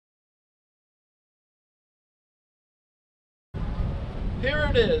Here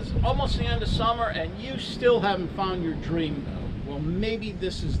it is, almost the end of summer, and you still haven't found your dream boat. Well, maybe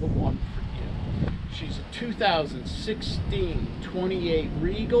this is the one for you. She's a 2016 28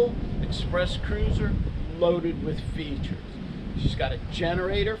 Regal Express Cruiser loaded with features. She's got a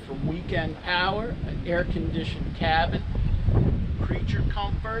generator for weekend power, an air-conditioned cabin, creature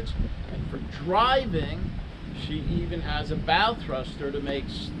comforts, and for driving, she even has a bow thruster to make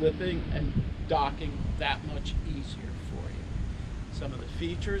slipping and docking that much easier for you. Some of the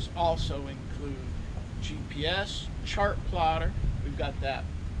features also include GPS, chart plotter. We've got that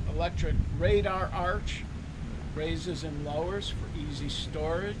electric radar arch, raises and lowers for easy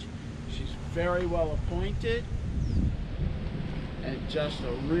storage. She's very well appointed and just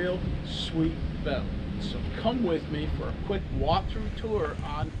a real sweet boat. So come with me for a quick walkthrough tour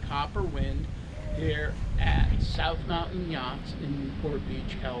on Copper Wind here at South Mountain Yachts in Newport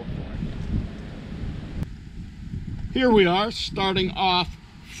Beach, California. Here we are, starting off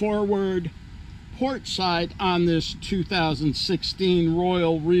forward port side on this 2016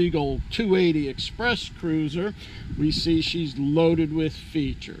 Royal Regal 280 Express Cruiser. We see she's loaded with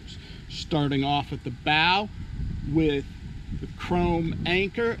features. Starting off at the bow with the chrome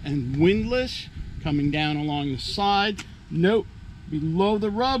anchor and windlass coming down along the side. Note, below the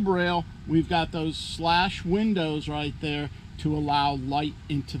rub rail, we've got those slash windows right there to allow light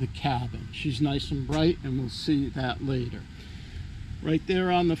into the cabin. She's nice and bright, and we'll see that later. Right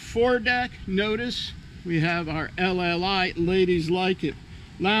there on the foredeck, notice we have our LLI Ladies Like It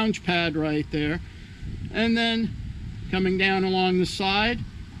lounge pad right there. And then coming down along the side,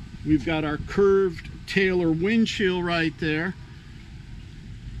 we've got our curved Taylor windshield right there.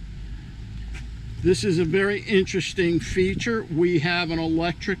 This is a very interesting feature. We have an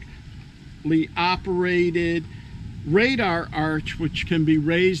electrically operated radar arch which can be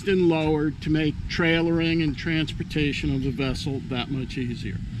raised and lowered to make trailering and transportation of the vessel that much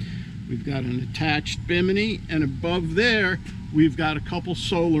easier. We've got an attached bimini, and above there we've got a couple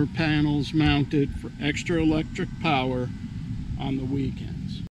solar panels mounted for extra electric power on the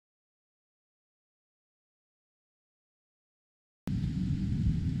weekends.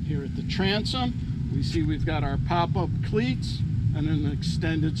 Here at the transom, we see we've got our pop-up cleats and an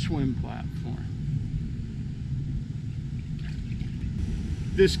extended swim platform.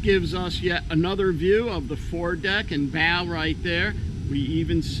 This gives us yet another view of the foredeck and bow right there. We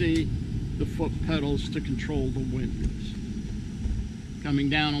even see the foot pedals to control the windlass. Coming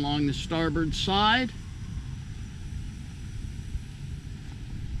down along the starboard side,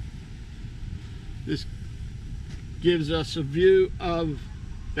 this gives us a view of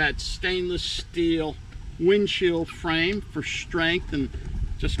that stainless steel windshield frame for strength and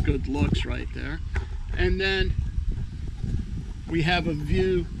just good looks right there. And then we have a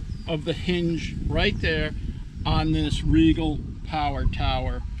view of the hinge right there on this Regal power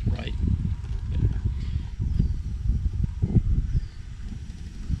tower right there.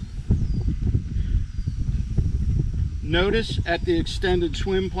 Notice at the extended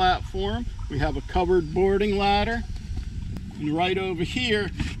swim platform we have a covered boarding ladder, and right over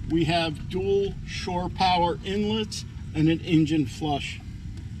here we have dual shore power inlets and an engine flush.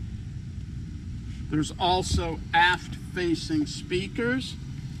 There's also aft facing speakers,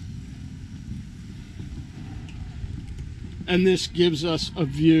 and this gives us a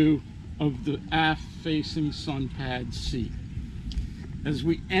view of the aft facing sun pad seat. As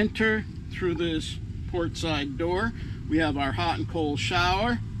we enter through this port side door, we have our hot and cold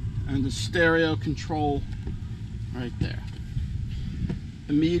shower and the stereo control right there.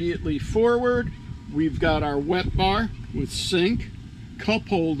 Immediately forward, we've got our wet bar with sink, cup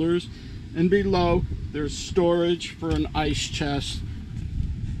holders, and below there's storage for an ice chest.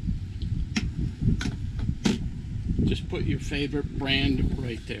 Just put your favorite brand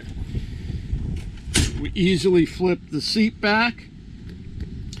right there. We easily flip the seat back,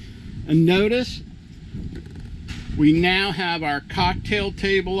 and notice we now have our cocktail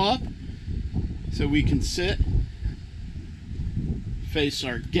table up so we can sit, face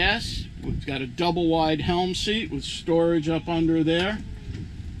our guests. We've got a double wide helm seat with storage up under there.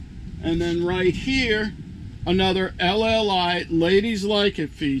 And then right here, another LLI Ladies Like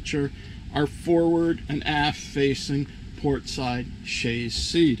It feature, our forward and aft facing port side chaise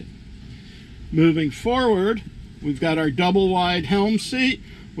seating. Moving forward, we've got our double wide helm seat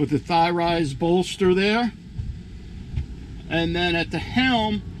with the thigh rise bolster there. And then at the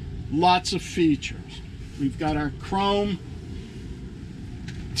helm, lots of features. We've got our chrome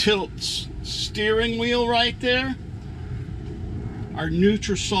tilt steering wheel right there, our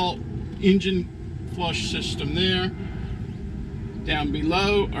Nutrasalt engine flush system there. Down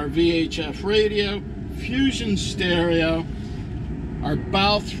below, our VHF radio, Fusion stereo, our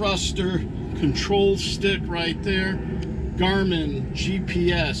bow thruster control stick right there, Garmin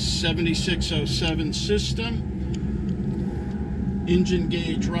GPS 7607 system, engine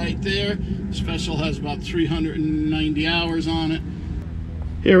gauge right there. Special has about 390 hours on it.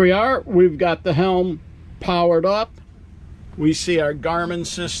 Here we are. We've got the helm powered up. We see our Garmin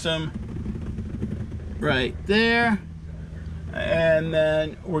system right there. And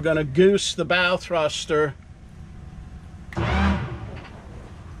then we're going to goose the bow thruster.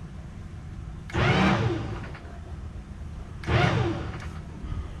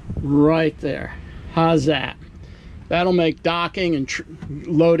 Right there. How's that? That'll make docking and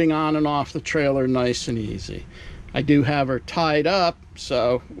loading on and off the trailer nice and easy. I do have her tied up,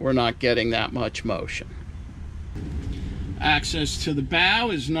 so we're not getting that much motion. Access to the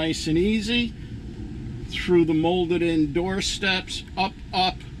bow is nice and easy. Through the molded in door steps, up.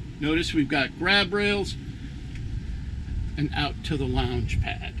 Notice we've got grab rails, and out to the lounge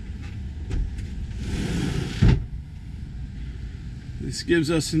pad. This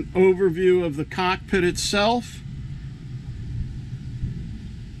gives us an overview of the cockpit itself.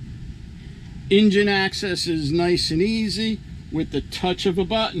 Engine access is nice and easy. With the touch of a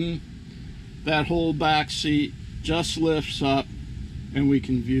button, that whole back seat just lifts up and we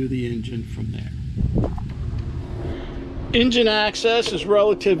can view the engine from there. Engine access is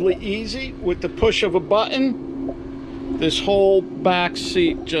relatively easy. With the push of a button, this whole back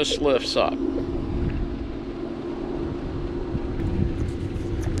seat just lifts up.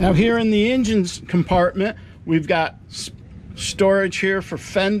 Now here in the engine's compartment, we've got storage here for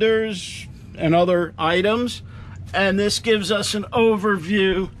fenders and other items, and this gives us an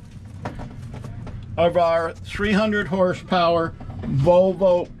overview of our 300 horsepower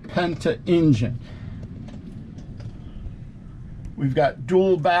Volvo Penta engine. We've got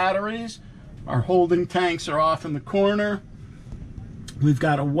dual batteries. Our holding tanks are off in the corner. We've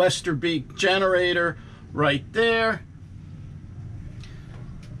got a Westerbeek generator right there.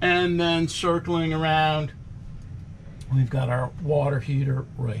 And then circling around, we've got our water heater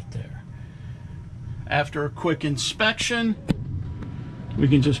right there. After a quick inspection, we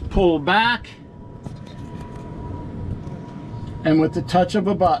can just pull back and with the touch of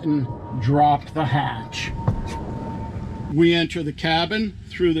a button, drop the hatch. We enter the cabin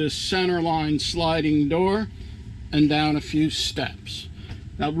through this centerline sliding door and down a few steps.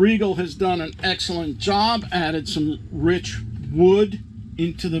 Now Regal has done an excellent job, added some rich wood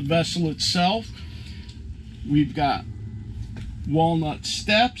into the vessel itself. We've got walnut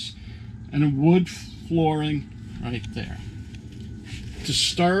steps and a wood flooring right there. To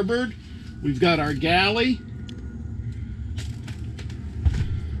starboard, we've got our galley,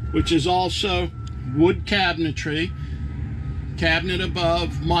 which is also wood cabinetry. Cabinet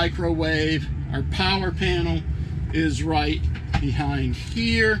above, microwave. Our power panel is right behind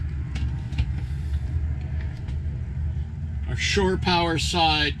here. Our shore power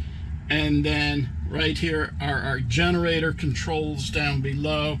side, and then right here are our generator controls down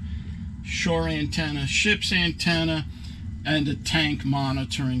below, shore antenna, ship's antenna, and a tank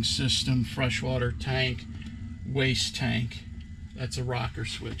monitoring system, freshwater tank, waste tank. That's a rocker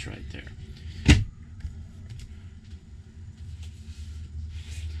switch right there.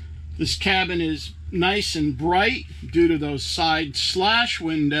 This cabin is nice and bright due to those side slash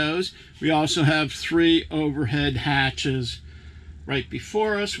windows. We also have 3 overhead hatches right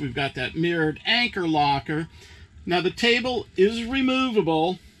before us. We've got that mirrored anchor locker. Now the table is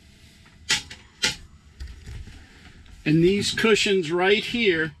removable, and these cushions right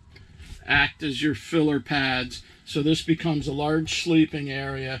here act as your filler pads. So this becomes a large sleeping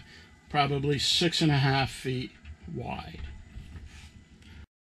area, probably 6.5 feet wide.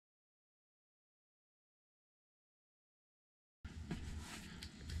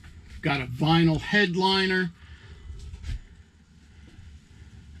 Got a vinyl headliner.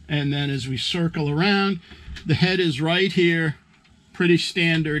 And then as we circle around, the head is right here. Pretty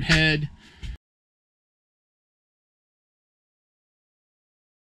standard head.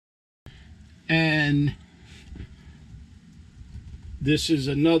 And this is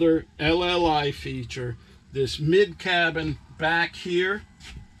another LLI feature. This mid-cabin back here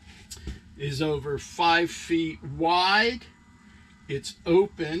is over 5 feet wide. It's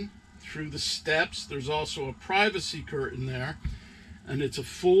open through the steps. There's also a privacy curtain there, and it's a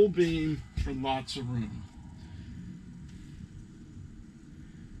full beam for lots of room.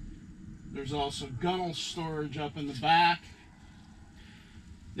 There's also gunnel storage up in the back.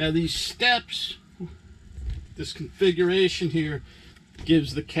 Now these steps, this configuration here,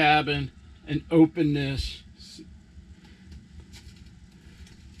 gives the cabin an openness.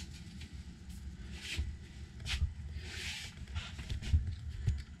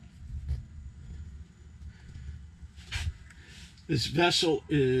 This vessel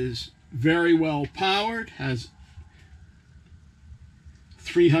is very well powered, has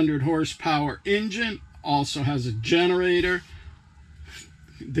 300 horsepower engine, also has a generator.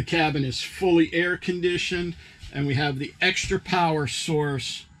 The cabin is fully air conditioned, and we have the extra power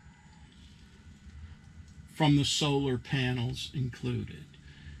source from the solar panels included.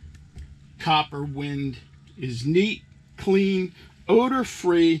 Copper wind is neat, clean,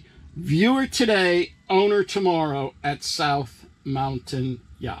 odor-free. Viewer today, owner tomorrow at South Mountain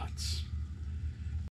Yachts.